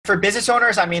For business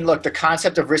owners, I mean, look, the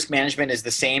concept of risk management is the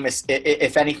same.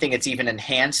 If anything, it's even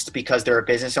enhanced because they're a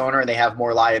business owner and they have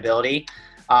more liability.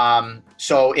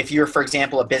 So if you're, for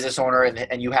example, a business owner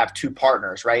and you have two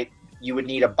partners, right, you would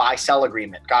need a buy-sell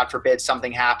agreement. God forbid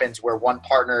something happens where one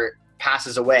partner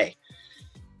passes away.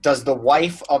 Does the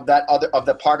wife of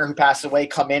the partner who passes away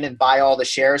come in and buy all the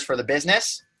shares for the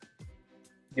business?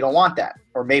 You don't want that.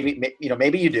 Or maybe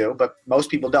you do, but most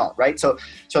people don't, right? So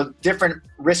different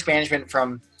risk management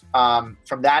from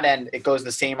that end, it goes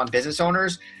the same on business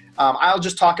owners. I'll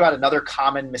just talk about another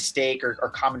common mistake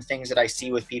or common things that I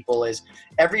see with people is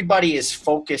everybody is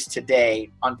focused today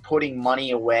on putting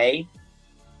money away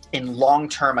in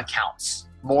long-term accounts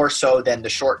more so than the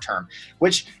short term,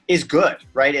 which is good,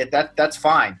 right? That's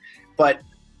fine. But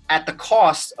at the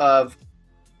cost of,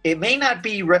 it may not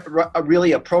be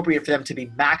really appropriate for them to be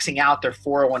maxing out their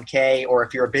 401k, or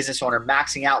if you're a business owner,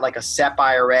 maxing out like a SEP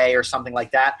IRA or something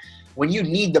like that, when you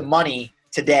need the money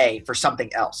today for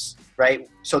something else, right?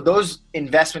 So those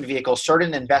investment vehicles,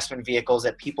 certain investment vehicles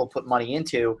that people put money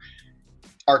into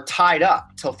are tied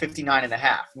up till 59 and a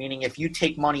half, meaning if you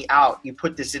take money out, you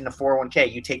put this in the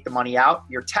 401k, you take the money out,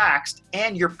 you're taxed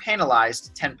and you're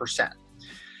penalized 10%.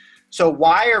 So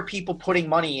why are people putting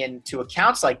money into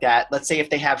accounts like that? Let's say if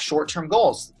they have short-term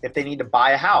goals, if they need to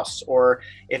buy a house, or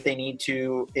if they need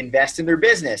to invest in their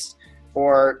business,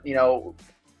 or,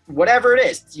 whatever it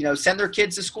is, send their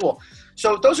kids to school.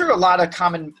 So those are a lot of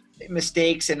common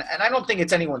mistakes. And I don't think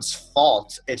it's anyone's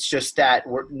fault. It's just that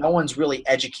no one's really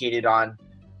educated on,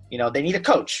 they need a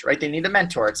coach, right? They need a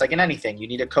mentor. It's like in anything, you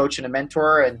need a coach and a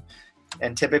mentor,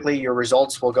 and typically your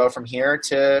results will go from here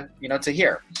to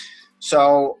here.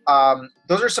 So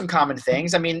those are some common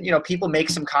things. I mean, people make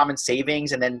some common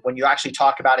savings. And then when you actually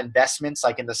talk about investments,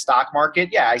 like in the stock market,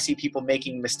 yeah, I see people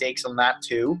making mistakes on that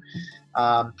too.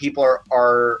 People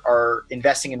are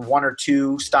investing in one or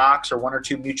two stocks or one or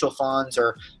two mutual funds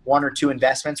or one or two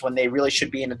investments when they really should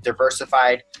be in a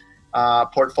diversified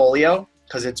portfolio,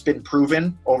 because it's been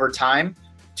proven over time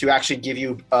to actually give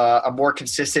you a more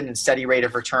consistent and steady rate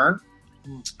of return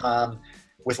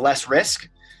with less risk.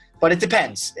 But it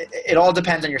depends. It all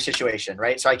depends on your situation,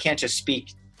 right? So I can't just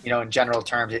speak, in general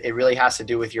terms. It really has to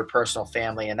do with your personal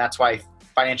family. And that's why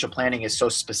financial planning is so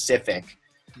specific.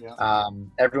 Yeah.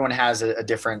 Everyone has a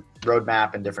different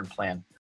roadmap and different plan.